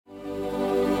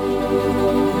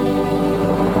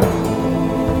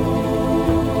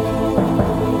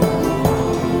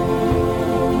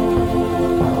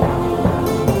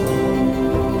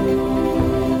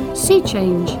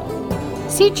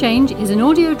Sea Change is an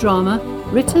audio drama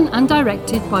written and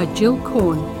directed by Jill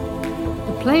Korn.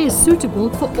 The play is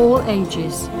suitable for all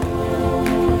ages.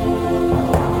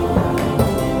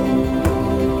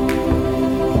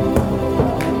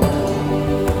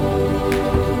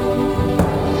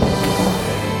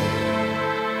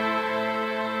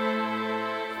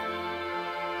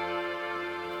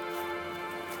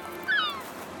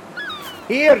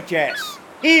 Here, Jess,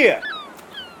 here!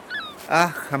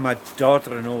 Ach, I'm a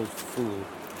doddering old fool.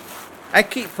 I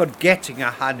keep forgetting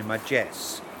I had my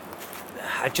Jess.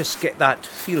 I just get that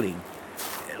feeling,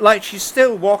 like she's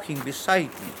still walking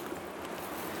beside me.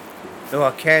 Though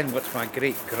I ken what my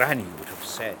great granny would have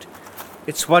said.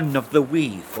 It's one of the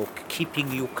wee folk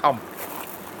keeping you company.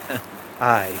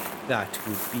 Aye, that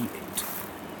would be it.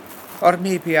 Or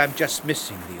maybe I'm just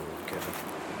missing the old girl.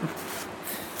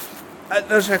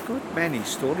 There's a good many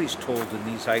stories told in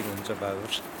these islands of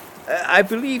ours. I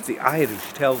believe the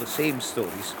Irish tell the same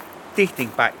stories, dating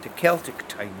back to Celtic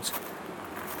times.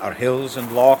 Our hills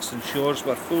and lochs and shores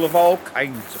were full of all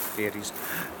kinds of fairies,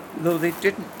 though they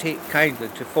didn't take kindly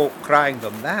to folk crying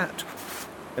them that.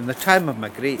 In the time of my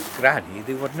great granny,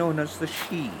 they were known as the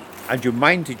She, and you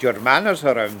minded your manners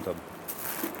around them.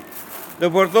 There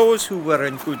were those who were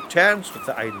in good terms with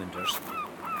the islanders.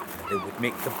 They would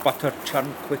make the butter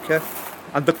churn quicker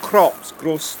and the crops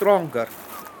grow stronger.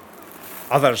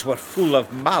 Others were full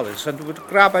of malice and would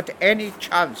grab at any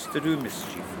chance to do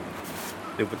mischief.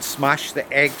 They would smash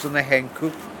the eggs in the hen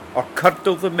coop or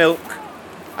curdle the milk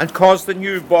and cause the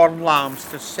newborn lambs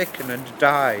to sicken and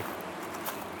die.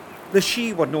 The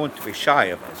She were known to be shy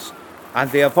of us,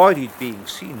 and they avoided being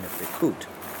seen if they could.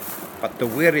 But the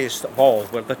wariest of all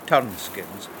were the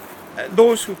turnskins,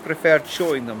 those who preferred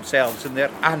showing themselves in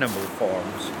their animal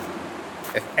forms.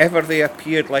 If ever they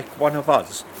appeared like one of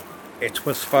us, it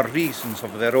was for reasons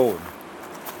of their own.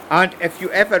 And if you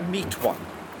ever meet one,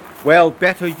 well,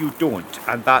 better you don't,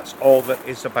 and that's all there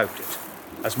is about it,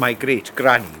 as my great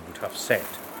granny would have said.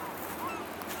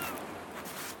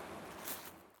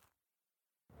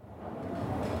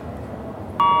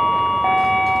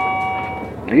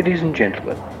 Ladies and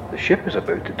gentlemen, the ship is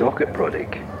about to dock at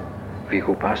Brodick.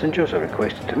 Vehicle passengers are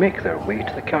requested to make their way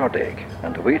to the car deck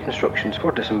and await instructions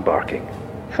for disembarking.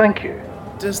 Thank you.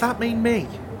 Does that mean me?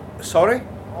 Sorry?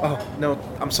 Oh, no,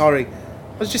 I'm sorry.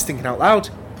 I was just thinking out loud.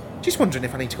 Just wondering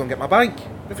if I need to go and get my bike.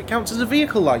 If it counts as a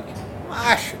vehicle, like.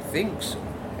 I should think so.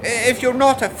 If you're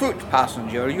not a foot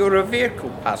passenger, you're a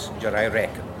vehicle passenger, I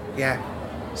reckon. Yeah,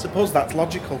 suppose that's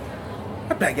logical.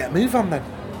 I'd better get a move on then.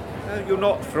 You're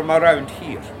not from around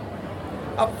here.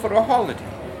 Up for a holiday?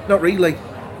 Not really.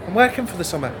 I'm working for the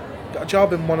summer. Got a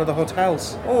job in one of the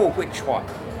hotels. Oh, which one?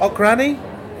 Granny.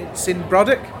 It's in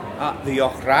Brodick. The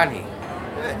Dobhran.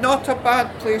 Not a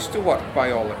bad place to work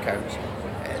by all accounts.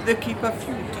 They keep a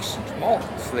few decent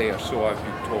malts there, so I've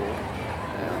been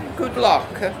told. Good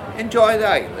luck. Enjoy the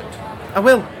island. I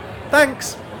will.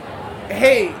 Thanks.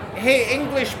 Hey,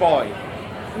 English boy.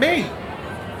 Me?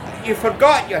 You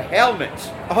forgot your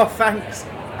helmet. Oh, thanks.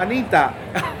 I need that.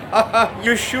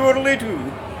 You surely do.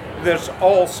 There's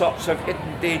all sorts of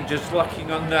hidden dangers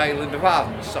lurking on the island of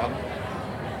Arden, son.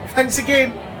 Thanks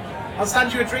again. I'll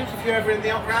stand you a drink if you're ever in the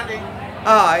Dobhran.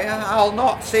 Aye, I'll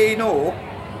not say no.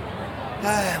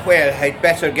 Well, I'd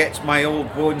better get my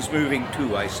old bones moving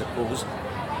too, I suppose.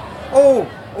 Oh,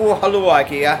 hello,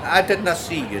 Aggie. I didn't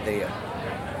see you there.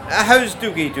 How's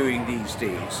Dougie doing these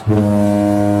days?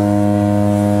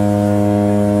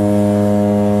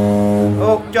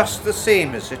 Oh, just the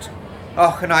same, is it?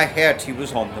 Oh, and I heard he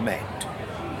was on the mend.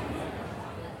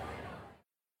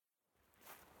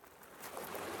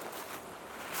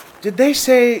 Did they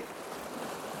say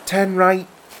turn right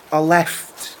or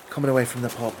left coming away from the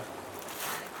pub?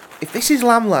 If this is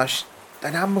Lamlash,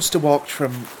 then I must have walked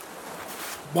from...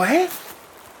 Where?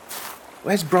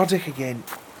 Where's Brodick again?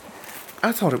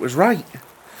 I thought it was right.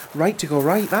 Right to go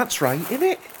right, that's right, isn't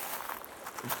it?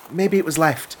 Maybe it was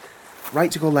left.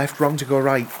 Right to go left, wrong to go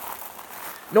right.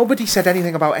 Nobody said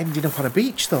anything about ending up on a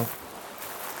beach, though.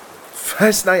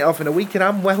 First night off in a week and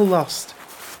I'm well lost.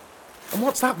 And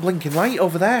what's that blinking light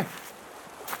over there?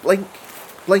 Blink,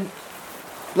 blink,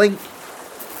 blink.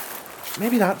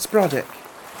 Maybe that's Brodick.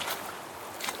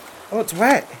 Oh, it's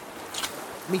wet.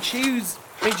 Me shoes,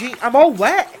 me jeans, I'm all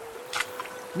wet.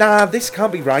 Nah, this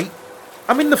can't be right.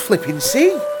 I'm in the flipping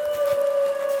sea.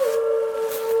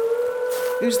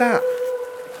 Who's that?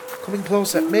 Coming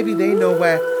closer. Maybe they know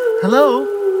where... Hello?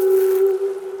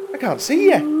 I can't see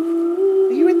you.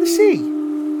 Are you in the sea?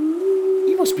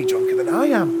 You must be drunker than I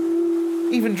am.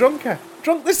 Even drunker.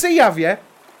 Drunk the sea, have you?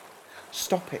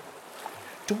 Stop it.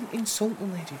 Don't insult the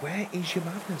lady. Where is your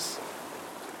manners?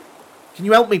 Can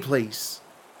you help me, please?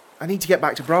 I need to get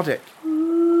back to Brodick.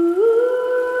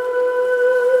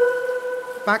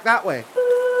 Back that way.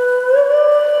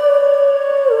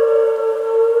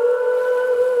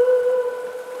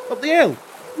 Up the hill.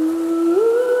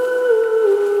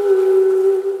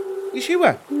 You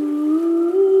sure?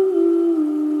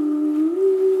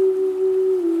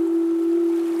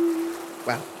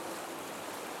 Well,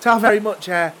 ta very much,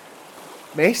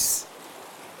 miss.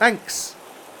 Thanks.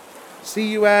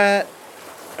 See you,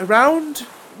 around,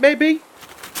 maybe?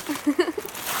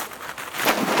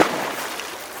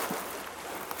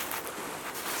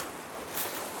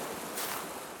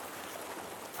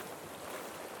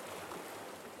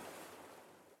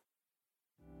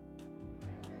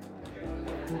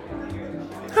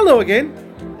 Hello again.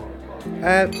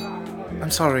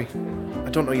 I'm sorry. I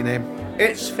don't know your name.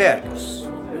 It's Fergus.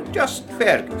 Just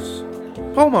Fergus.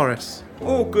 Paul Morris.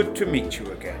 Oh, good to meet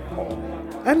you again, Paul.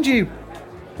 And you.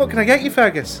 What can I get you,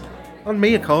 Fergus? On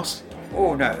me, of course.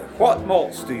 Oh, now, what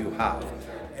malts do you have?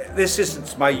 This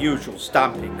isn't my usual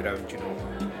stamping ground, you know.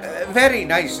 Very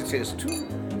nice it is, too.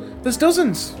 There's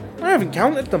dozens. I haven't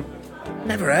counted them.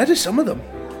 Never heard of some of them.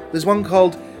 There's one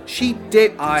called Sheep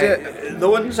Dip... The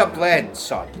one's a blend,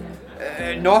 son.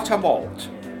 Not a malt.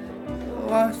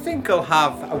 Oh, I think I'll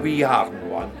have a wee hardened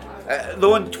one. The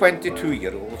one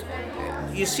 22-year-old.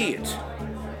 You see it?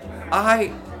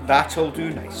 Aye, that'll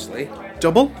do nicely.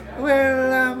 Double?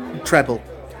 Well, Treble.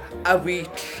 a wee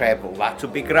treble. That'll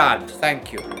be grand,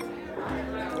 thank you.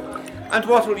 And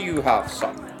what'll you have,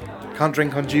 son? Can't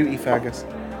drink on duty, Fergus.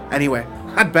 Anyway,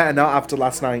 I'd better not after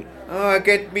last night. Oh,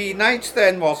 get me nights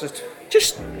then, was it?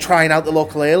 Just trying out the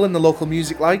local ale and the local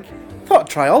music like. Thought I'd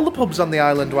try all the pubs on the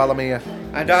island while I'm here.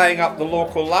 And eyeing up the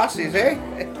local lasses, eh?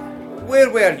 Where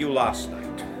were you last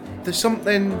night? There's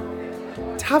something...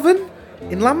 Tavern?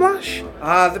 In Lamlash?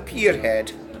 Ah, the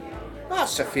Pierhead.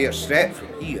 That's a fair step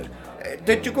from here.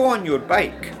 Did you go on your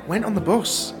bike? Went on the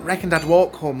bus. Reckoned I'd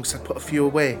walk home because I'd put a few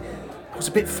away. I was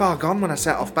a bit far gone when I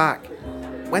set off back.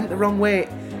 Went the wrong way.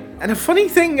 And a funny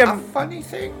thing... A funny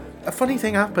thing? A funny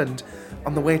thing happened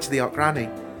on the way to the Ockrani.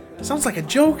 Sounds like a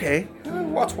joke, eh?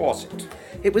 What was it?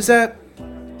 It was I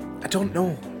don't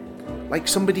know. Like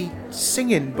somebody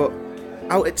singing, but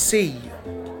out at sea.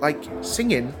 Like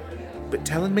singing, but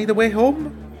telling me the way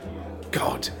home.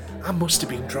 God, I must have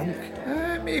been drunk.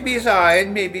 Maybe it's aye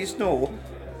and maybe it's no.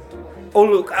 Oh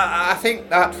look, I think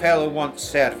that fellow wants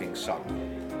serving, son.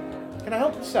 Can I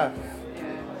help you, sir? Do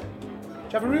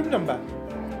you have a room number?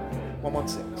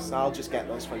 116. I'll just get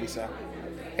those for you, sir.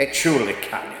 It surely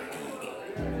can't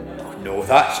be. Oh, no,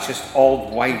 that's just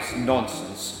old wives'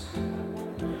 nonsense.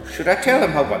 Should I tell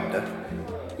him, I wonder?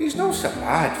 He's no so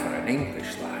bad for an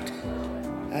English lad.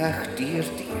 Ah, dear,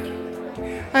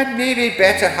 dear. I'd maybe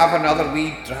better have another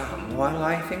wee dram while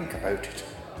I think about it.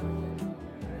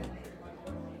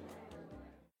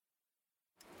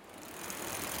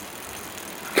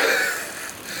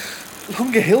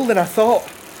 Longer hill than I thought.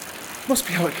 Must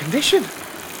be out of condition.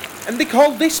 And they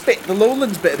call this bit the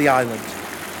lowlands bit of the island.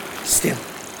 Still,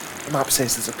 the map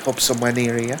says there's a pub somewhere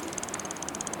near here.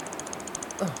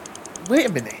 Oh, wait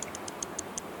a minute.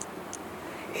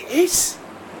 It is.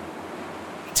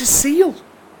 It's a seal.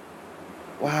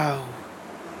 Wow.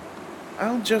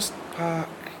 I'll just park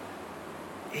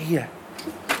here.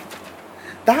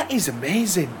 That is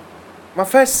amazing. My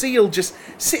first seal just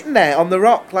sitting there on the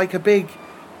rock like an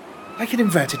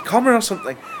inverted comma or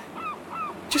something.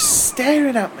 Just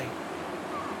staring at me.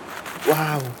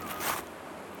 Wow.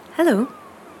 Hello.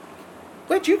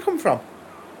 Where'd you come from?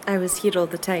 I was here all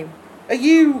the time. Are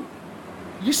you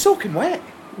soaking wet?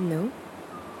 No.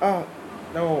 Oh,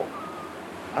 no.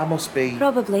 I must be.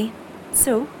 Probably.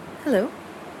 So, hello.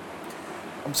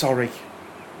 I'm sorry.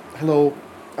 Hello,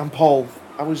 I'm Paul.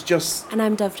 I was just... And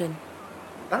I'm Dobhran.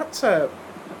 That's a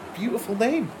beautiful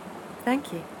name.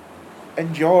 Thank you.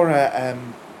 And you're a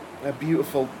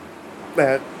beautiful...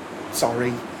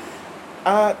 sorry.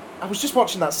 I was just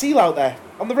watching that seal out there,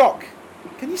 on the rock.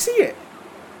 Can you see it?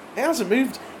 It hasn't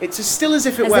moved. It's as still as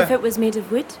if it were... As if it was made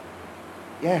of wood?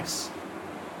 Yes.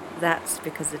 That's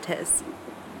because it is.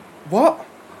 What?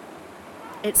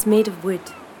 It's made of wood.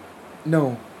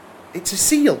 No. It's a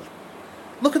seal.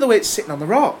 Look at the way it's sitting on the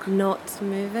rock. Not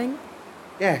moving?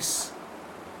 Yes.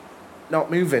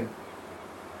 Not moving.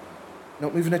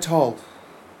 Not moving at all.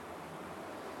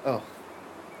 Oh.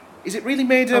 Is it really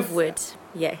made of... Of wood,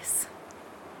 yes.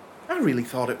 I really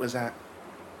thought it was that.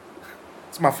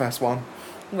 It's my first one.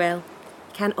 Well,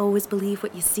 you can't always believe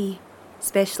what you see,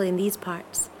 especially in these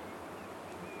parts.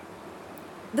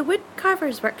 The wood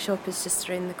carver's workshop is just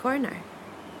around the corner.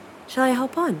 Shall I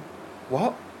hop on?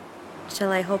 What?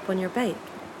 Shall I hop on your bike?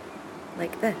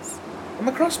 Like this? On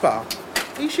the crossbar?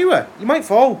 Are you sure? You might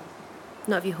fall.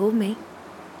 Not if you hold me.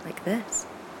 Like this.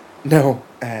 No,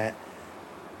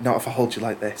 not if I hold you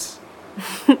like this.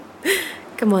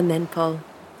 Come on then, Paul.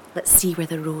 Let's see where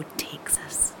the road takes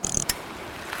us.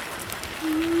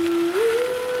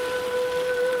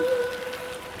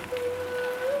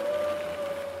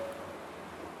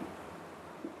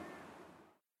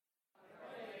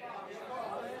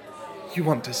 You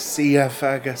want to see her,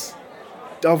 Fergus.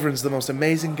 Dobhran's the most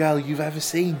amazing girl you've ever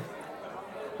seen.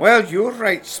 Well, you're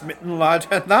right, smitten lad,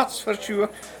 that's for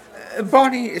sure.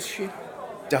 Bonnie, is she?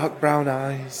 Dark brown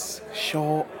eyes,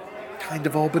 short, kind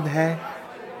of auburn hair.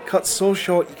 Cut so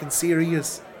short you can see her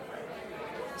ears.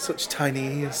 Such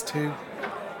tiny ears, too.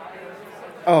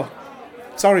 Oh,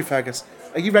 sorry, Fergus.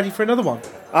 Are you ready for another one?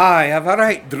 I have a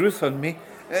right druth on me,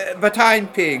 but I'm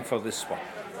paying for this one.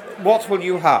 What will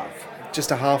you have? Just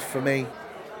a half for me.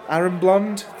 Aaron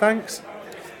blonde, thanks.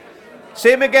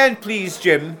 Same again, please,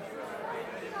 Jim.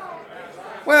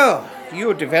 Well,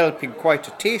 you're developing quite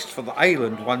a taste for the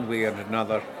island one way or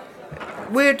another.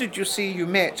 Where did you say you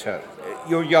met her,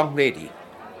 your young lady?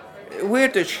 Where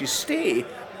does she stay?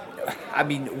 I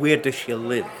mean, where does she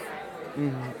live?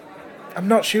 I'm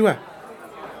not sure.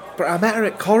 But I met her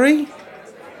at Corrie,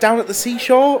 down at the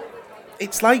seashore.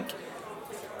 It's like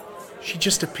she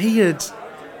just appeared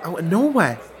out of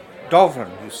nowhere.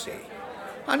 Dobhran, you say?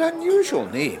 An unusual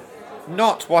name.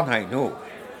 Not one I know.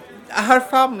 Her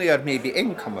family are maybe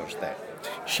incomers then.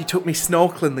 She took me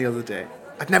snorkelling the other day.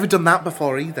 I'd never done that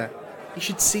before either. You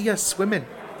should see her swimming.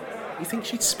 You think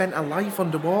she'd spent her life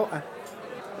underwater?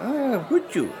 Ah,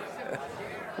 would you?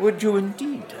 Would you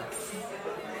indeed?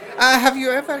 Have you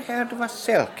ever heard of a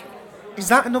selkie? Is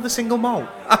that another single malt?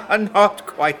 Not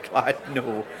quite, lad,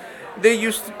 no. They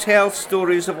used to tell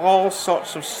stories of all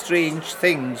sorts of strange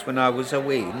things when I was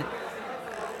away.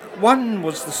 One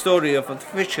was the story of a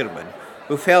fisherman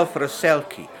who fell for a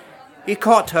selkie. He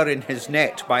caught her in his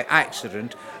net by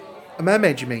accident. A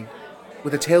mermaid, you mean?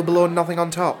 With a tail below and nothing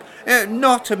on top?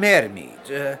 Not a mermaid.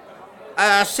 A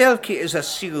selkie is a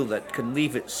seal that can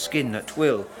leave its skin at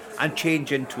will and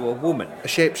change into a woman. A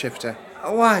shapeshifter?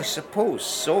 Oh, I suppose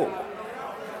so.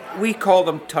 We call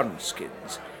them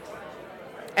turnskins.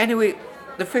 Anyway,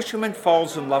 the fisherman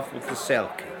falls in love with the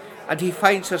selkie, and he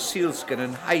finds her sealskin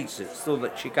and hides it so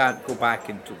that she can't go back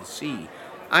into the sea,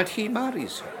 and he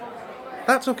marries her.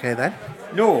 That's okay then.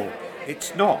 No,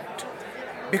 it's not,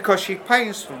 because she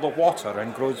pines for the water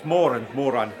and grows more and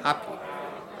more unhappy.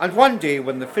 And one day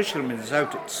when the fisherman is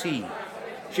out at sea,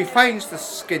 she finds the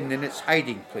skin in its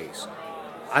hiding place,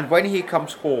 and when he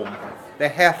comes home, the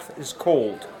hearth is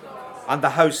cold, and the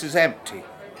house is empty.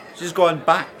 She's gone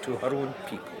back to her own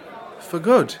people. For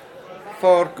good?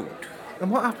 For good. And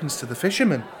what happens to the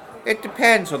fisherman? It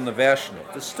depends on the version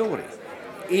of the story.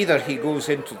 Either he goes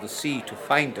into the sea to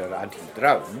find her and he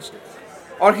drowns,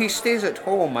 or he stays at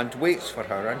home and waits for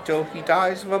her until he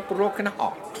dies of a broken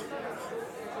heart.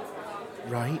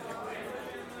 Right.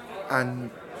 And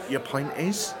your point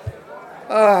is?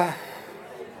 My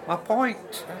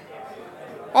point?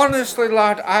 Honestly,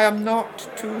 lad, I am not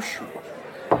too sure.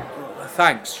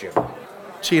 Thanks, Jim.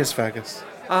 Cheers, Fergus.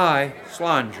 Aye,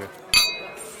 slander.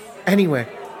 Anyway,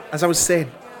 as I was saying,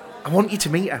 I want you to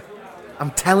meet her.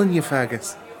 I'm telling you,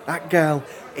 Fergus, that girl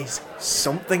is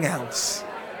something else.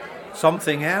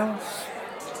 Something else?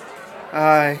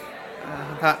 Aye,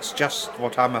 that's just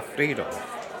what I'm afraid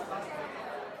of.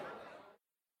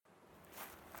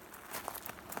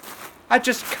 I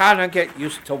just can't get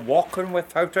used to walking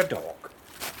without a dog.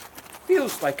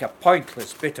 Feels like a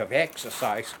pointless bit of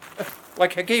exercise,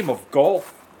 like a game of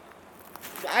golf.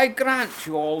 I grant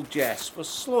you all Jess was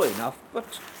slow enough,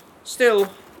 but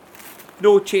still,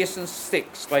 no chasing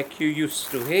sticks like you used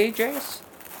to, hey Jess?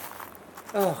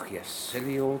 Oh, you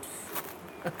silly old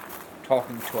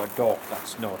talking to a dog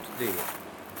that's not there.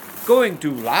 Going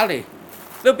to lally.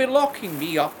 They'll be locking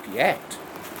me up yet.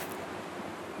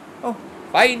 Oh,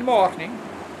 fine morning.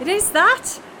 It is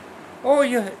that. Oh,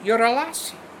 you're a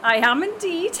lassie. I am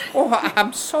indeed. Oh,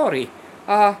 I'm sorry.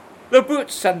 The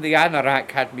boots and the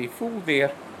anorak had me fooled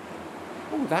there.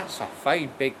 Oh, that's a fine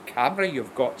big camera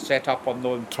you've got set up on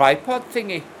the tripod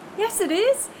thingy. Yes, it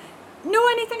is. Know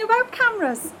anything about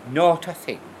cameras? Not a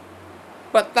thing.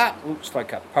 But that looks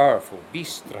like a powerful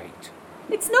beast, right?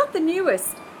 It's not the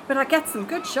newest, but I get some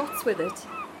good shots with it.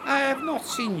 I have not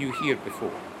seen you here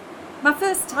before. My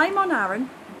first time on Arran.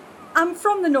 I'm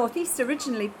from the northeast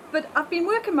originally, but I've been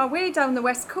working my way down the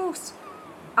west coast.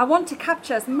 I want to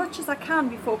capture as much as I can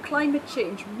before climate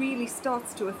change really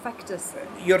starts to affect us.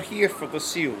 You're here for the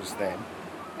seals, then?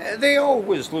 They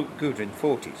always look good in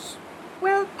photos.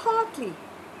 Well, partly.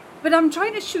 But I'm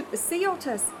trying to shoot the sea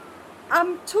otters.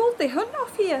 I'm told they hunt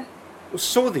off here.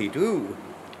 So they do.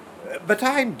 But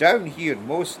I'm down here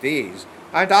most days,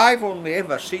 and I've only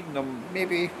ever seen them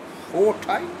maybe 4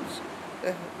 times.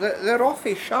 They're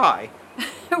awfully shy.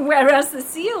 Whereas the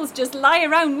seals just lie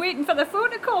around waiting for the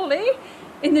phone call, eh?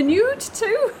 In the nude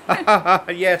too.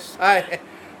 Yes,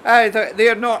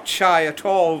 they're not shy at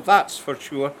all, that's for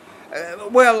sure.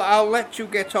 Well, I'll let you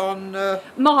get on.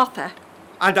 Martha.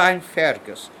 And I'm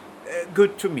Fergus.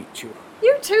 Good to meet you.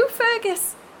 You too,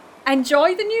 Fergus.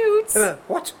 Enjoy the nudes.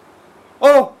 What?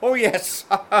 Oh yes,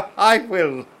 I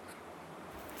will.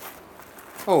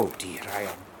 Oh dear, I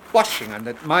am blushing, and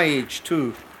at my age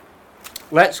too.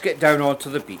 Let's get down onto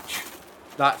the beach.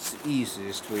 That's the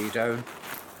easiest way down.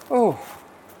 Oh,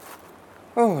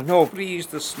 no breeze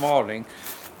this morning,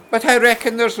 but I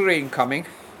reckon there's rain coming.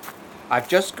 I've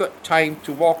just got time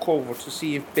to walk over to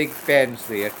see if Big Ben's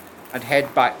there and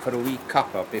head back for a wee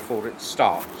cuppa before it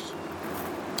starts.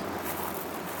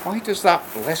 Why does that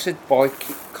blessed boy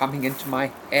keep coming into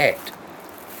my head?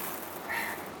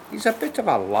 He's a bit of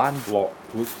a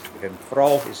landlocked look to him, for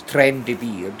all his trendy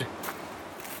beard.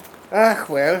 Ah,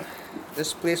 well,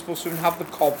 this place will soon have the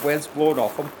cobwebs blown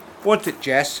off him, won't it,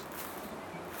 Jess?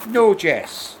 No,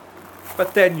 Jess.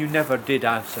 But then you never did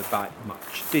answer back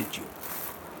much, did you?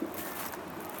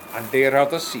 And there are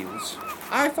the seals.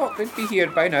 I thought they'd be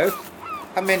here by now.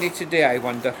 How many today, I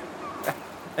wonder?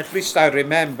 At least I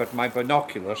remembered my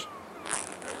binoculars.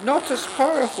 Not as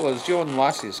powerful as Joan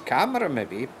Lassie's camera,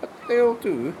 maybe, but they'll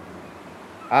do.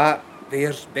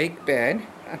 There's Big Ben.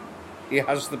 He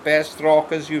has the best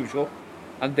rock as usual.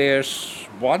 And there's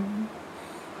 1,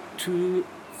 2,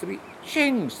 3...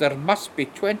 Jings, there must be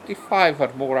 25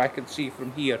 or more I can see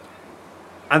from here.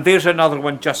 And there's another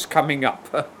one just coming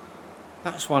up.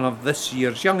 That's one of this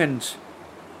year's young'uns.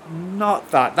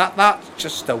 Not that. That's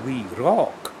just a wee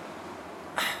rock.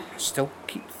 I still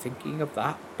keep thinking of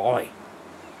that boy.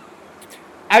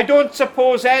 I don't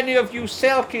suppose any of you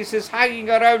selkies is hanging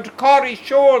around Corrie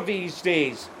Shore these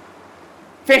days,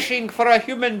 fishing for a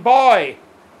human boy.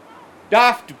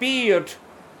 Daft beard,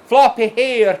 floppy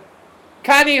hair,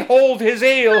 can he hold his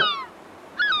ale?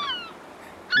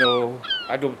 No,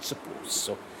 I don't suppose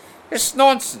so. It's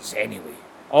nonsense anyway,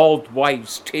 old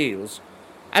wives' tales.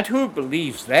 And who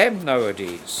believes them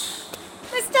nowadays?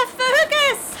 Mr.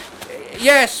 Fergus!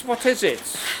 Yes, what is it?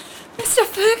 Mr.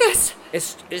 Fergus!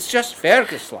 It's just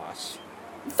Fergus, lass.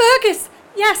 Fergus,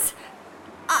 yes.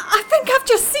 I think I've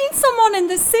just seen someone in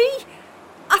the sea.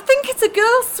 I think it's a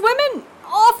girl swimming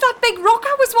off that big rock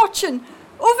I was watching.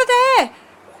 Over there.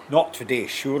 Not today,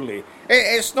 surely.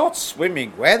 It's not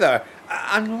swimming weather,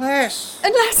 unless...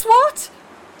 Unless what?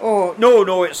 Oh,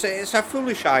 no, it's a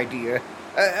foolish idea.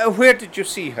 Where did you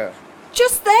see her?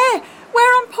 Just there,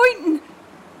 where I'm pointing.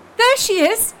 There she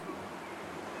is.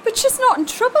 But she's not in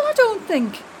trouble, I don't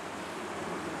think.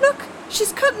 Look,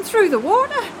 she's cutting through the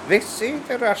water. They say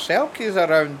there are selkies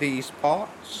around these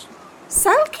parts.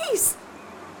 Selkies?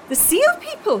 The seal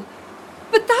people?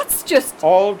 But that's just...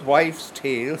 Old wives'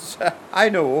 tales, I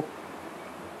know.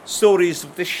 Stories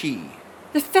of the she.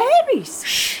 The fairies?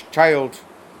 Shh, child.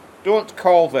 Don't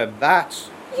call them that.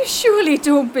 You surely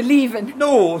don't believe in...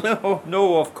 No,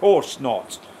 of course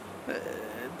not.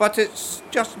 But it's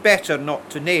just better not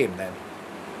to name them.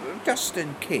 Just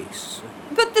in case.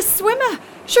 But the swimmer,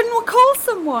 shouldn't we call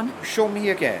someone? Show me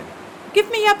again.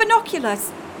 Give me your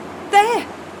binoculars. There,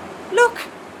 look.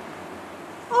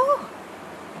 Oh.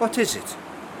 What is it?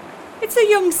 It's a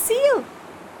young seal.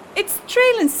 It's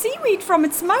trailing seaweed from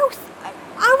its mouth.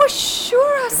 I was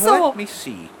sure I saw... Let me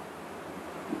see.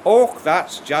 Oh,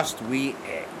 that's just wee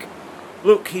Eck.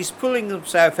 Look, he's pulling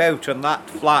himself out on that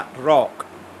flat rock.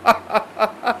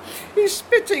 He's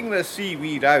spitting the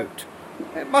seaweed out.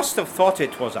 It must have thought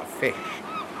it was a fish.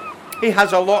 He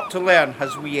has a lot to learn,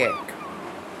 has wee Eck.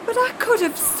 But I could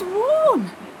have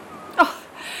sworn. Oh,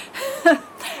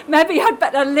 maybe I'd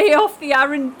better lay off the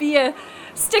Arran beer,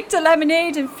 stick to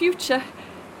lemonade in future.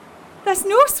 There's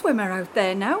no swimmer out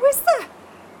there now, is there?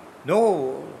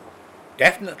 No,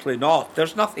 definitely not.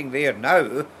 There's nothing there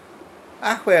now.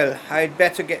 Well, I'd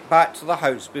better get back to the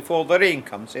house before the rain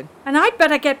comes in. And I'd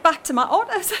better get back to my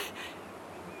otters.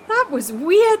 That was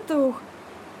weird, though.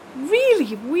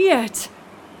 Really weird.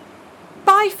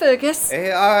 Bye, Fergus.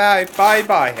 Aye,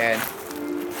 bye, hen.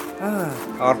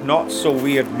 Or not so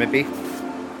weird, maybe.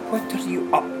 What are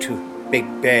you up to, Big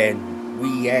Ben,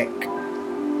 wee Eck?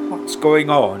 What's going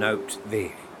on out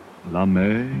there? La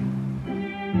mer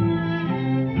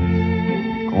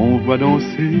qu'on voit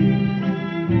danser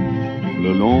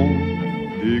le long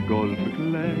des golfes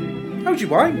clairs. How'd you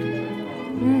wind?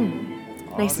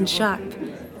 Nice and sharp.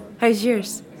 How's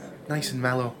yours? Nice and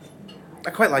mellow. I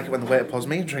quite like it when the waiter pours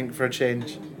me a drink for a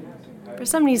change. For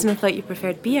some reason I thought you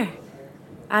preferred beer.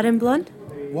 Aaron Blonde?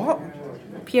 What?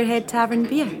 Pierhead Tavern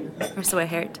beer, or so I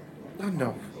heard. Oh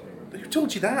no. Who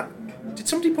told you that? Did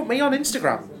somebody put me on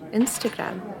Instagram?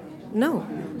 Instagram? No.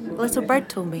 A little bird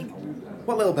told me.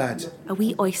 What little bird? A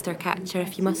wee oyster catcher,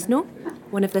 if you must know.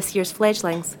 One of this year's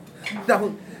fledglings.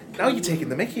 Now you're taking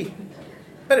the mickey.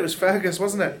 Bet it was Fergus,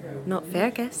 wasn't it? Not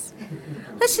Fergus.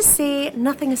 Let's just say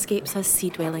nothing escapes us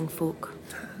sea-dwelling folk.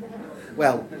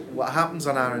 Well, what happens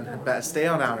on Arran had better stay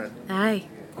on Arran. Aye.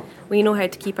 We know how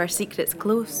to keep our secrets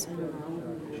close.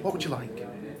 What would you like?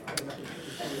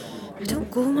 We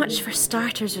don't go much for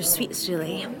starters or sweets,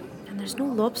 really. And there's no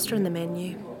lobster on the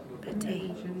menu. But,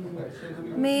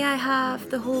 may I have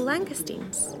the whole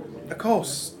langoustines? Of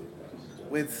course.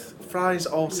 With fries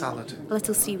or salad. A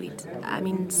little seaweed.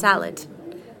 Salad.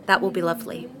 That will be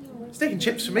lovely. Steak and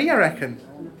chips for me, I reckon.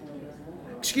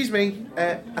 Excuse me,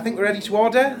 I think we're ready to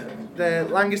order. The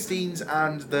langoustines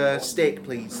and the steak,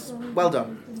 please. Well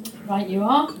done. Right you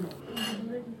are.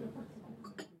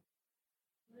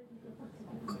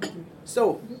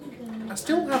 So, I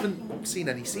still haven't seen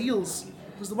any seals.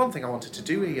 It was the one thing I wanted to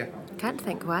do here. Can't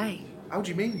think why. How do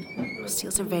you mean?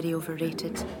 Seals are very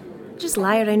overrated. They just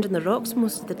lie around on the rocks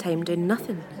most of the time doing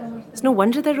nothing. It's no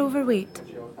wonder they're overweight.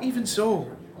 Even so,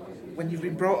 when you've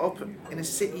been brought up in a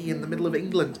city in the middle of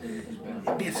England,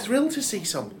 it'd be a thrill to see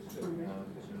some.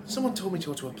 Someone told me to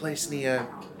go to a place near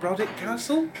Brodick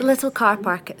Castle. The little car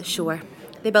park at the shore.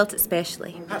 They built it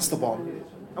specially. That's the one.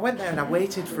 I went there and I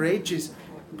waited for ages,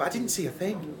 but I didn't see a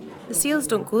thing. The seals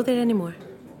don't go there anymore.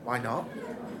 Why not?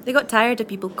 They got tired of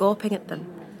people gawping at them.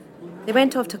 They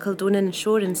went off to Kildonan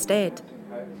shore instead.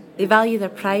 They value their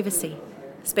privacy,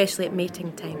 especially at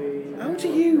mating time. How do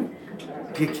you...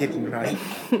 You're kidding, right?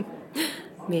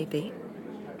 Maybe.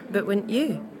 But wouldn't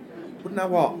you? Wouldn't I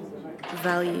what?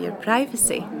 Value your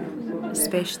privacy,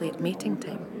 especially at mating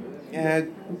time.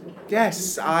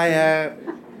 Yes, I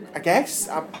guess.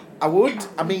 I would.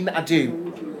 I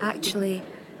do. Actually,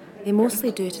 they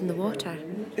mostly do it in the water.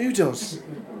 Who does?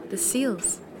 The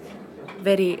seals.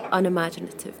 Very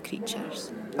unimaginative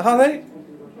creatures. Are they?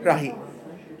 Right.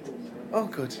 Oh,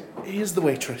 good. Here's the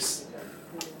waitress.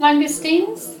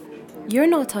 Langoustines? You're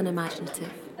not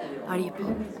unimaginative, are you,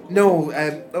 Paul? No,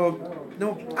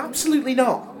 absolutely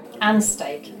not. And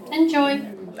steak. Enjoy.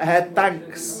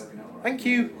 Thanks. Thank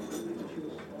you.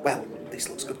 Well, this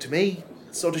looks good to me.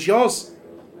 So does yours.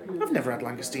 I've never had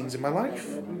langoustines in my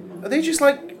life. Are they just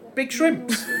like big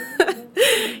shrimps?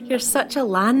 You're such a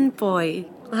land boy.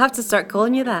 I'll have to start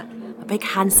calling you that. A big,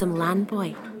 handsome land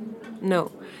boy.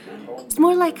 No, it's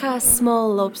more like a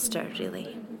small lobster,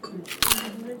 really.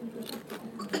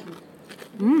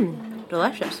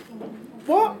 Delicious.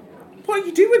 What? What are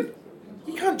you doing?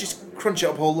 You can't just crunch it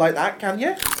up whole like that, can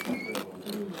you?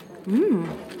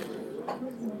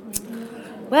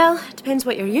 Well, it depends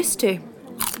what you're used to.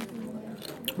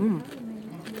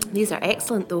 These are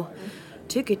excellent, though.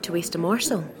 Too good to waste a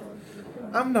morsel.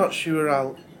 I'm not sure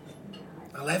I'll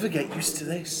ever get used to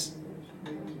this.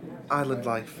 Island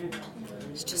life.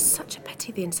 It's just such a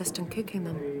pity they insist on cooking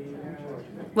them.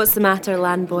 What's the matter,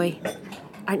 land boy?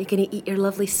 Aren't you going to eat your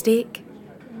lovely steak?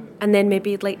 And then maybe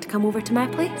you'd like to come over to my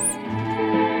place?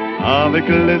 Avec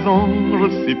les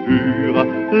anges si purs,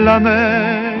 la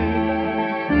mer,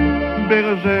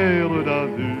 bergère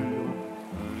d'azur.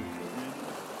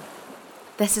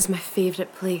 This is my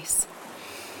favourite place.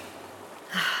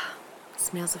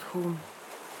 Smells of home.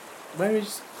 Where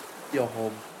is your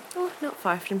home? Oh, not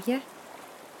far from here.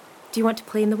 Do you want to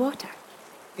play in the water?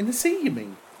 In the sea, you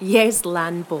mean? Yes,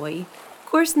 land boy. Of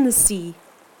course in the sea.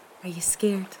 Are you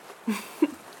scared?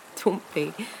 Don't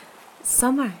be. It's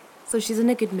summer, so she's in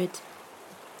a good mood.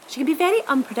 She can be very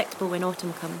unpredictable when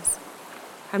autumn comes.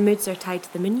 Her moods are tied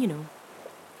to the moon, you know.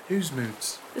 Whose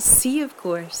moods? The sea, of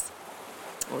course.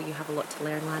 Oh, you have a lot to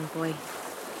learn, land boy.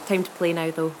 Time to play now,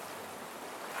 though.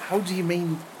 How do you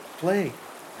mean, play?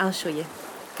 I'll show you.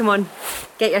 Come on,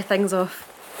 get your things off.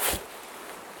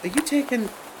 Are you taking...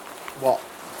 what?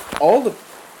 All the...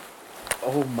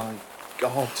 Oh my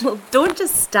God. Well, don't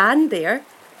just stand there.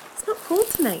 It's not cold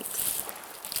tonight.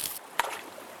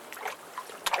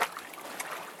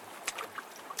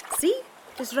 See?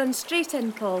 Just run straight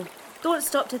in, Paul. Don't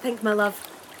stop to think, my love.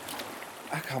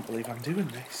 I can't believe I'm doing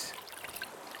this.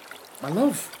 My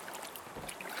love.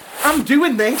 I'm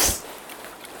doing this!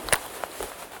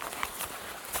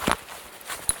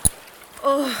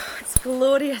 Oh, it's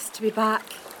glorious to be back.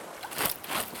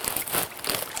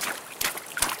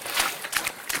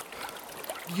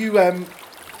 You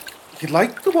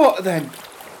like the water then?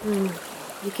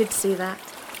 You could say that.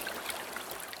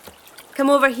 Come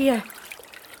over here.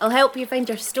 I'll help you find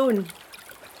your stone.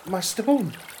 My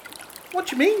stone? What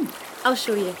do you mean? I'll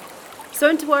show you.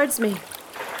 Swim towards me.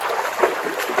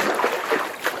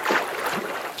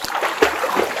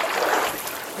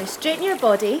 Now straighten your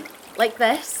body, like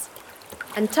this,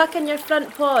 and tuck in your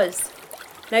front paws.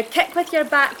 Now kick with your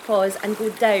back paws and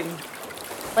go down,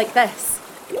 like this.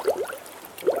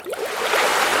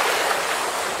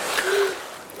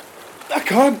 I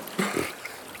can't.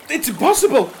 It's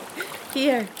impossible.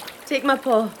 Here, take my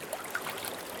paw,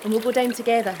 and we'll go down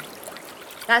together.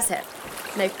 That's it.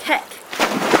 Now kick.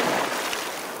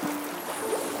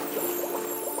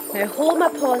 Now hold my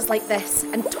paws like this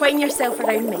and twine yourself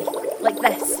around me, like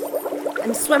this,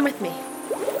 and swim with me,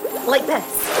 like this.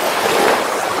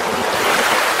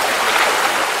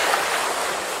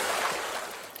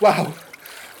 Wow.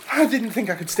 I didn't think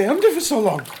I could stay under for so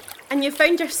long. And you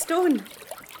found your stone.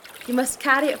 You must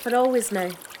carry it for always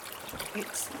now.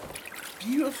 It's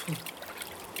beautiful.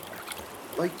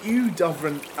 Like you,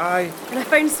 Dobhran, And I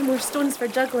found some more stones for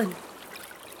juggling.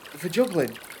 For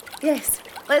juggling? Yes,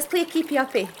 let's play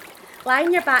keepy-uppy. Lie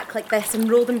on your back like this and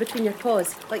roll them between your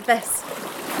paws, like this.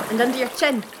 And under your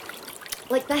chin,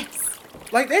 like this.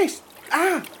 Like this?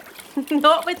 Ah!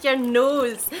 Not with your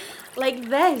nose, like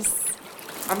this.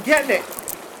 I'm getting it,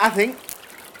 I think.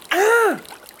 Ah!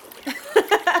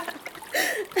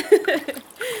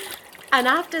 And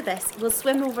after this, we'll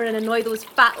swim over and annoy those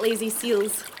fat, lazy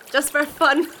seals, just for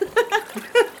fun.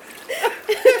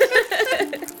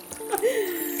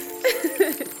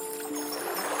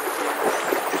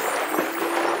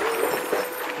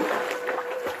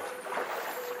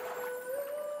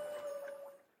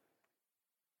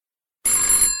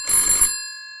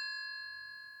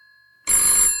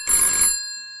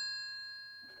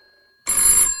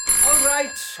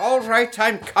 All right,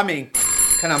 I'm coming.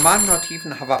 Can a man not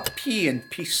even have a pee in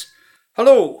peace?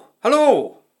 Hello,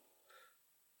 hello.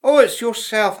 Oh, it's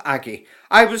yourself, Aggie.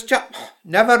 I was just...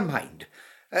 Never mind.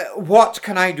 What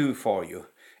can I do for you?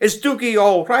 Is Dougie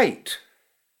all right?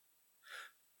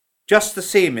 Just the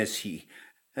same as he.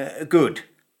 Good.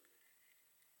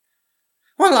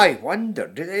 Well, I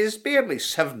wondered. It is barely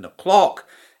 7 o'clock.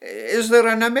 Is there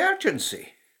an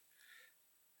emergency?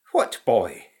 What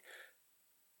boy?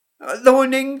 The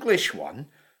one English one?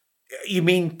 You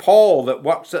mean Paul that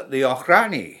works at the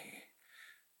Dobhran?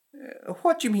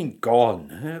 What do you mean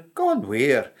gone? Gone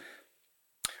where?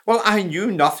 Well, I knew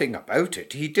nothing about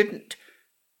it. He didn't...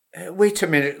 Wait a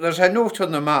minute, there's a note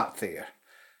on the mat there.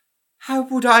 How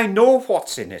would I know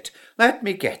what's in it? Let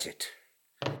me get it.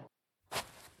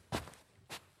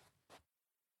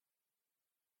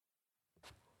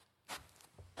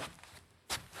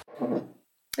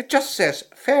 It just says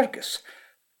Fergus.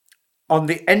 On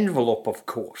the envelope, of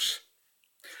course.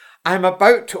 I'm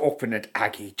about to open it,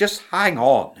 Aggie. Just hang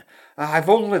on. I've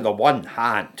only the one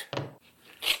hand.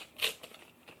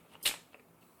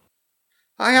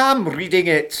 I am reading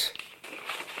it.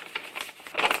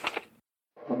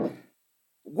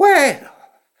 Well,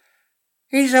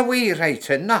 he's away right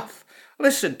enough.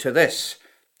 Listen to this.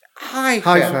 Hi,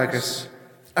 Fergus.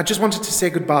 I just wanted to say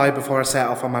goodbye before I set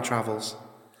off on my travels.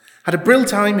 Had a brill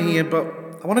time here, but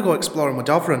I want to go exploring with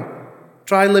Dobhran.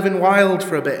 Try living wild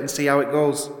for a bit and see how it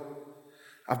goes.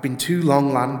 I've been too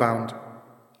long landbound.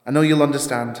 I know you'll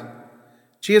understand.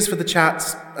 Cheers for the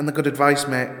chats and the good advice,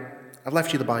 mate. I've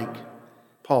left you the bike.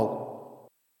 Paul.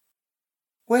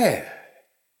 Where?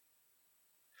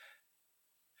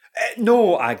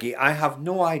 No, Aggie, I have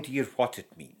no idea what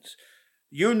it means.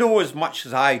 You know as much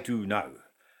as I do now.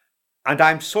 And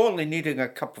I'm sorely needing a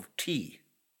cup of tea.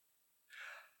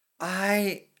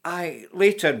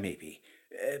 Later maybe.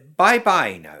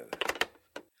 Bye-bye now.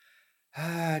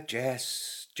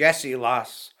 Jessie,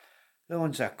 lass. That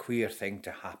one's a queer thing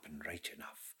to happen, right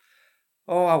enough.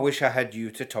 Oh, I wish I had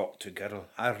you to talk to, girl.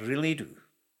 I really do.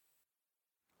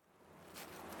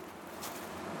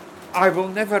 I will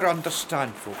never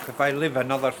understand folk if I live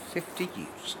another 50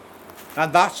 years.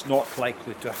 And that's not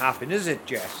likely to happen, is it,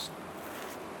 Jess?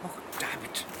 Oh, damn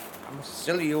it. I'm a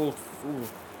silly old fool.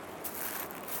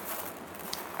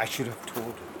 I should have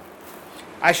told her.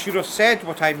 I should have said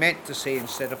what I meant to say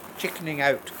instead of chickening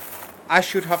out. I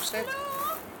should have said...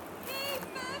 Hello? Hey,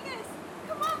 Fergus!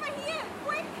 Come over here,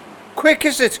 quick! Quick,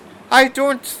 is it? I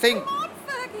don't think... Come on,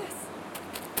 Fergus!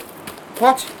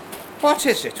 What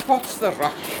is it? What's the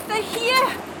rush? They're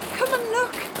here! Come and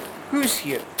look! Who's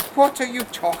here? What are you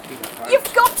talking about?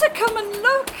 You've got to come and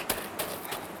look!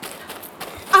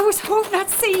 I was hoping I'd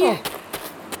see you. Oh.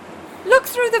 Look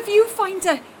through the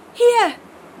viewfinder. Here!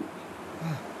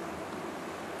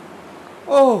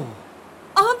 Oh.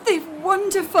 Aren't they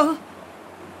wonderful?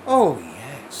 Oh,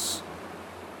 yes.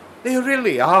 They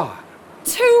really are.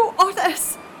 2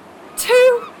 otters!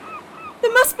 2!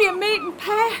 There must be a mating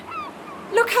pair.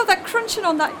 Look how they're crunching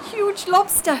on that huge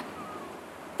lobster.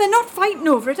 They're not fighting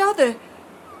over it, are they?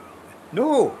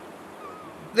 No,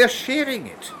 they're sharing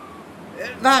it.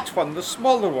 That one, the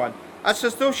smaller one, it's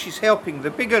as though she's helping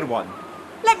the bigger one.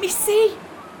 Let me see.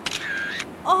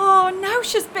 Oh, now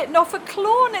she's bitten off a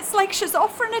claw. It's like she's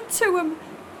offering it to him.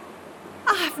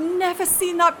 I've never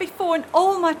seen that before in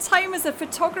all my time as a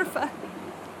photographer.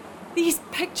 These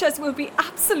pictures will be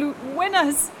absolute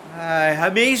winners.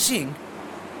 Amazing.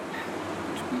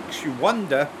 It makes you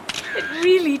wonder. It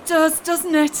really does,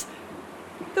 doesn't it?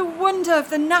 The wonder of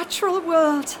the natural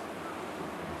world.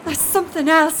 There's something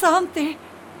else, aren't there?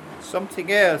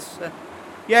 Something else?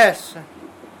 Yes,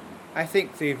 I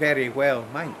think they very well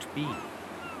might be.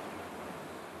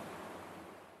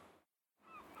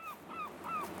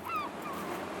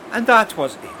 And that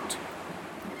was it.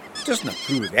 Doesn't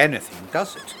prove anything,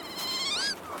 does it?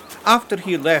 After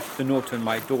he left the note on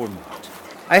my doormat,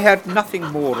 I heard nothing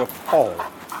more of Paul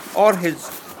or his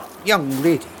young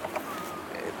lady.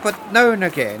 But now and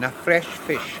again a fresh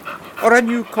fish or a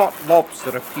new caught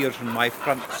lobster appears on my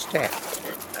front step,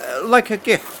 like a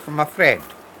gift from a friend.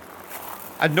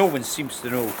 And no one seems to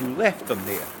know who left them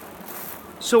there.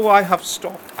 So I have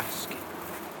stopped asking.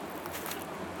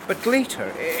 But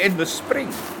later, in the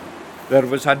spring, there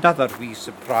was another wee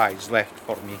surprise left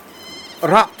for me,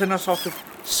 wrapped in a sort of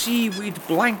seaweed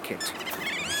blanket.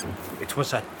 It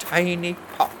was a tiny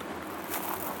pup.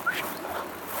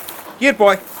 Here,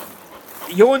 boy,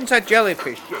 you owns a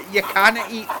jellyfish. You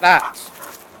can't eat that.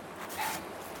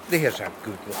 There's a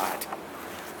good lad.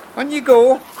 On you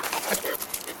go.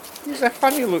 He's a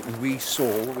funny-looking wee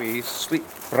soul with his sleek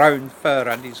brown fur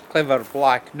and his clever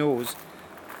black nose.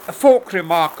 Folk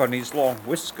remark on his long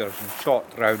whiskers and short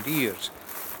round ears,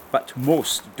 but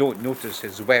most don't notice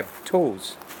his webbed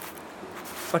toes.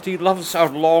 But he loves our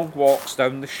long walks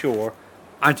down the shore,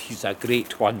 and he's a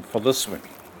great one for the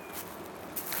swimming.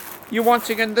 You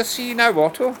wanting in the sea now,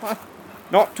 Otto?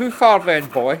 Not too far then,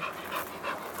 boy.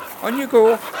 On you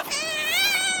go.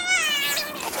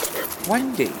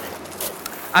 One day,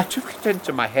 I took it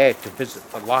into my head to visit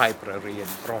the library in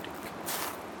Brodick.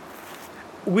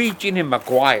 Wee Jeannie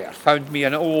Maguire found me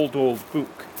an old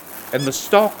book in the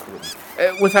stockroom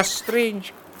with a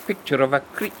strange picture of a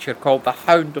creature called the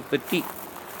Hound of the Deep,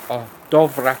 or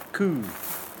Dobhran.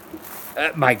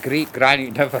 My great-granny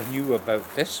never knew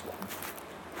about this one.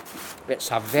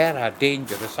 It's a very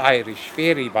dangerous Irish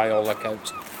fairy by all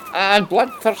accounts, and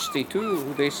bloodthirsty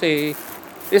too, they say.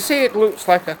 They say it looks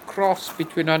like a cross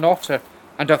between an otter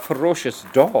and a ferocious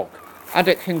dog, and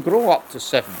it can grow up to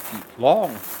 7 feet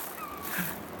long.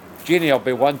 Jeannie will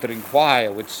be wondering why I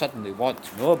would suddenly want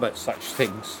to know about such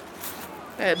things.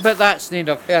 But that's none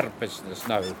of her business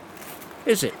now,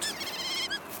 is it?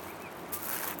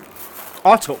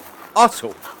 Otto!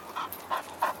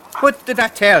 What did I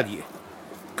tell you?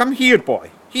 Come here,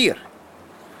 boy, here.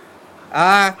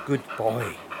 Ah, good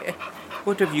boy.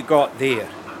 What have you got there?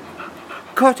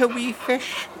 Caught a wee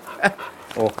fish?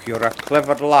 Oh, you're a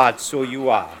clever lad, so you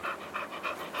are.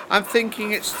 I'm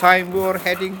thinking it's time we were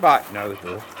heading back now,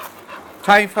 though.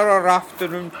 Time for our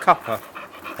afternoon cuppa,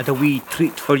 and a wee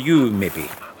treat for you, maybe.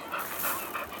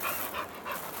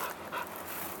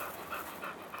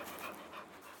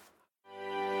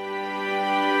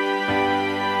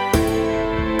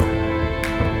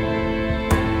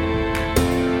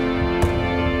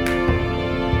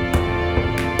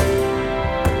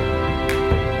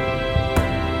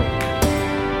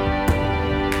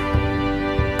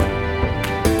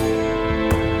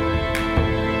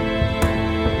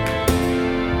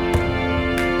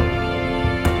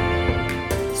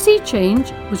 Sea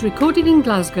Change was recorded in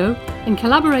Glasgow in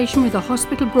collaboration with the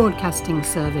Hospital Broadcasting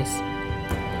Service.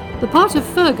 The part of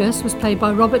Fergus was played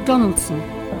by Robert Donaldson,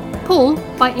 Paul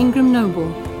by Ingram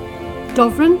Noble,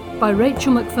 Dobhran by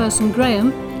Rachel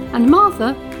Macpherson-Graham, and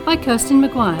Martha by Kirsten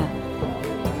Maguire.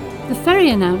 The ferry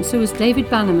announcer was David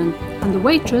Bannerman, and the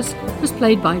waitress was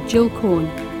played by Jill Korn.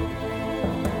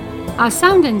 Our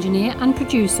sound engineer and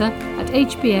producer at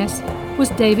HBS was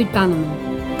David Bannerman.